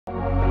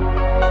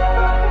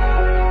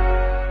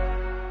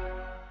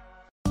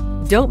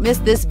Don't miss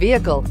this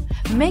vehicle.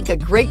 Make a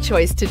great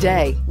choice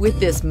today with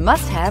this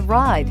must-have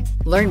ride.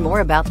 Learn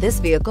more about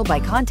this vehicle by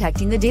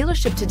contacting the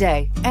dealership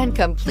today and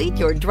complete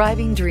your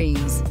driving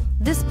dreams.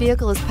 This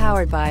vehicle is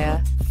powered by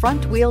a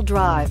front-wheel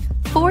drive,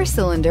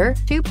 4-cylinder,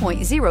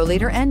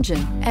 2.0-liter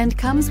engine and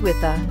comes with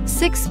a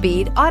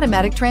 6-speed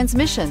automatic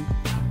transmission.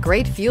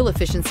 Great fuel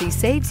efficiency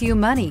saves you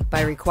money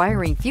by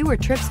requiring fewer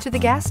trips to the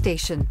gas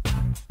station.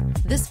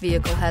 This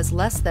vehicle has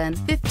less than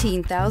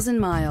 15,000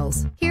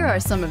 miles. Here are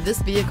some of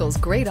this vehicle's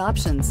great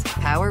options: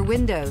 power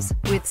windows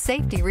with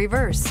safety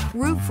reverse,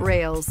 roof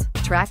rails,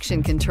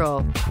 traction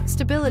control,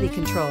 stability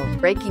control,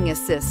 braking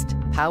assist,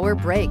 power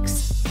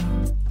brakes.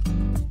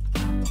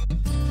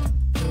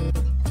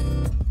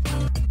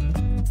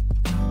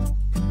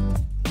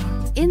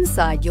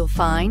 Inside you'll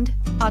find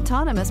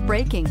autonomous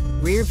braking,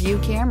 rear view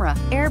camera,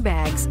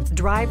 airbags,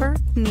 driver,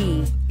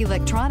 knee,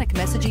 electronic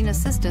messaging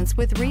assistance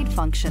with read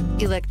function,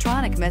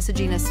 electronic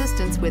messaging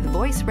assistance with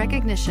voice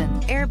recognition,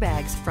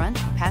 airbags front,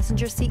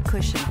 passenger seat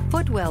cushion,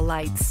 footwell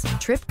lights,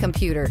 trip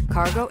computer,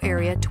 cargo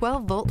area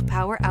 12-volt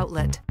power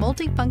outlet,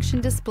 multifunction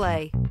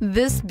display.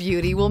 This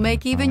beauty will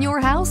make even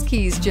your house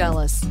keys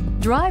jealous.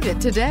 Drive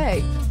it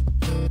today.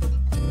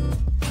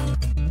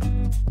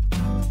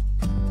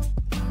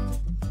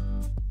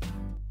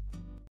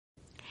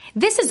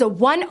 This is a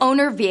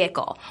one-owner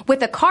vehicle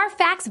with a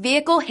Carfax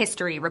Vehicle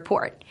History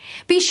Report.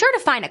 Be sure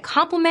to find a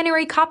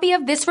complimentary copy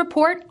of this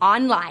report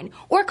online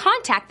or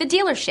contact the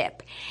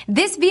dealership.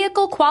 This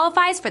vehicle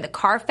qualifies for the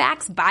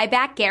Carfax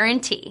Buyback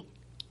Guarantee.